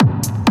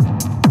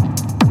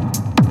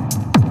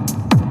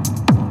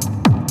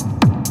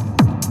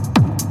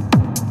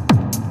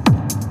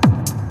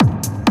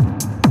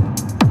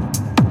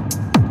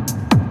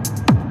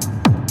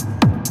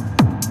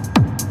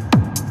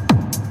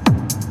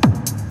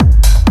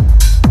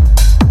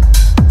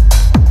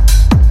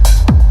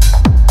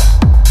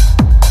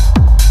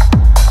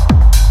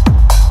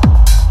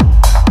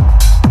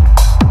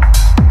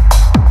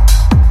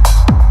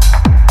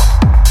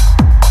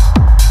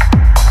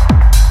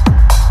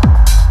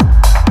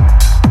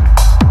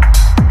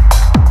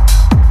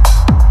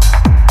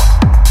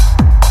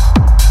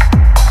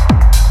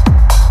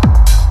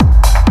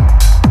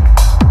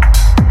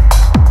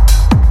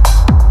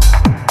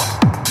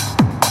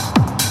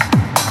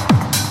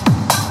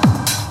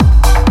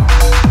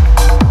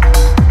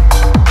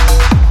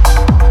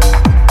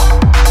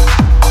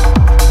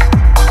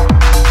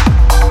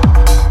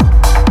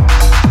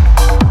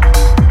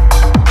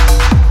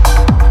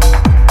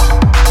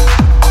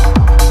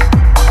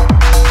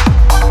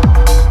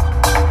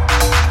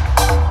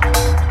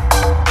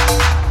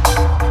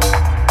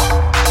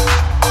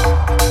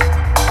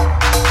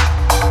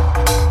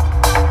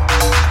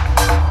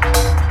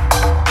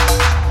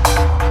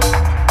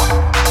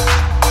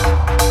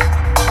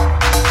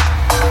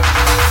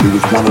It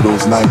was one of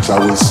those nights I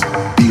was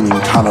feeling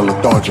kind of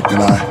lethargic,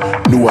 and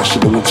I knew I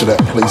shouldn't have went to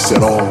that place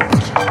at all.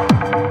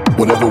 But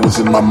whatever was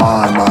in my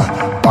mind,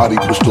 my body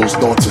pushed those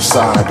thoughts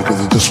aside because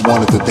it just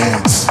wanted to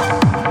dance.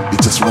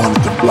 It just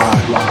wanted to fly.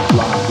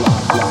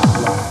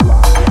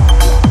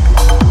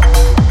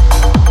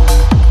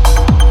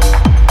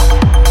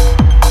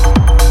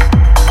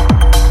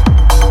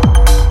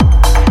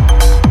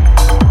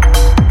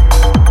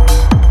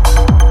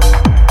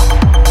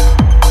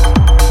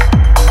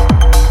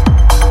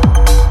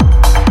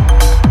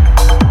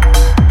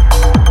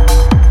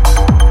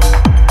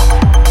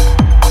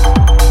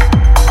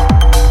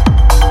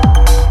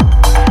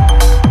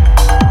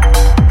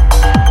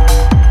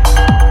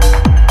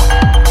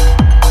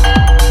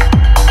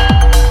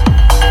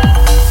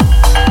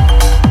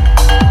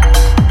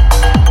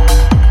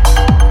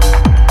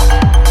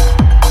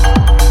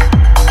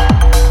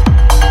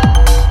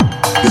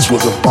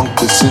 Was a funk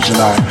decision.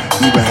 I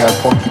even had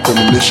funky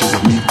premonitions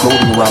of me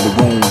floating around the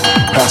room,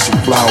 passing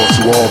flowers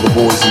to all the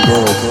boys and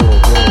girls.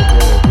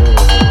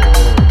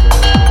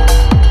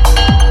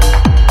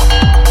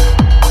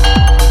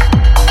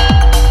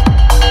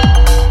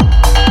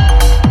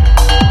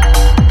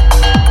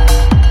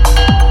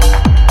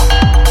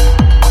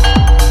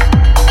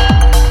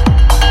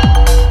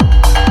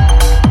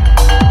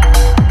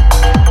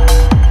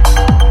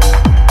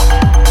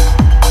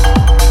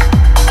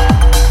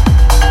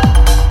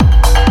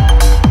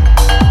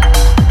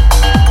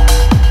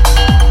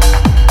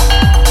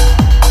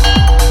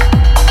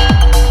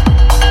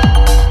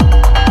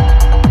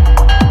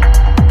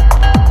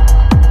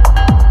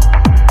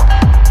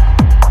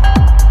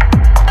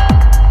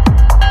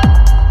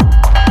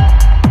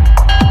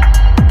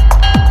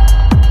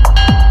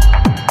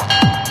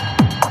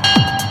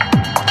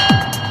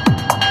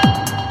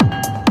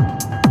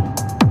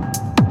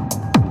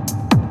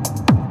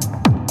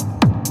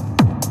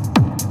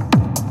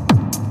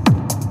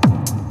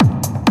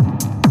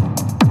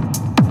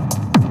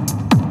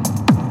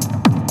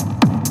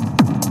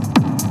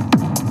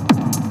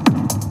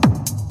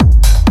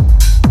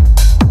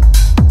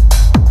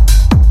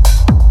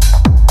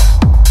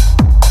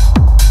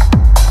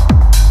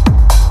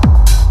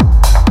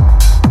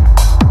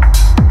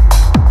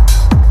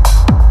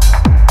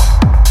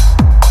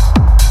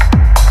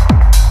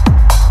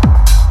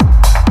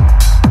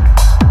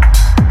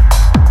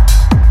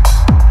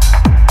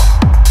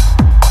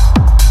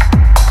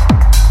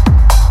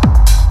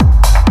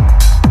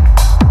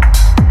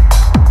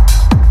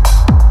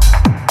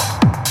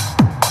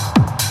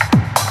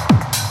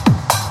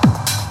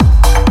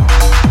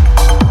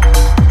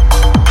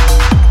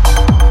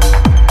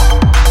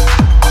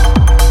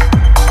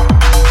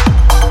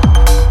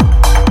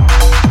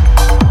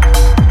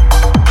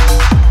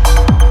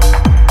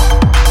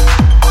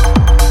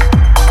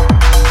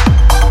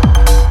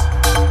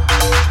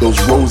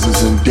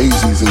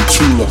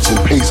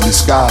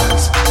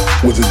 Skies.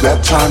 Was it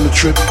that time to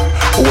trip?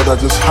 Or was I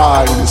just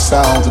high on the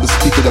sounds of the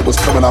speaker that was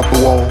coming out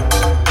the wall?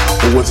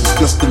 Or was this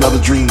just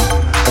another dream?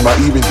 Am I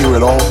even here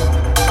at all?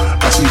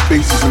 I see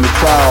faces in the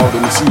crowd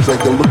and it seems like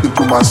they're looking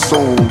through my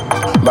soul,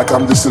 like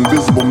I'm this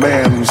invisible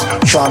man who's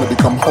trying to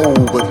become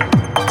whole, but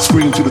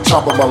scream to the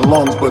top of my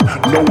lungs, but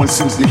no one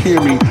seems to hear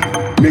me.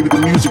 Maybe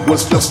the music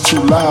was just too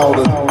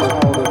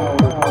loud.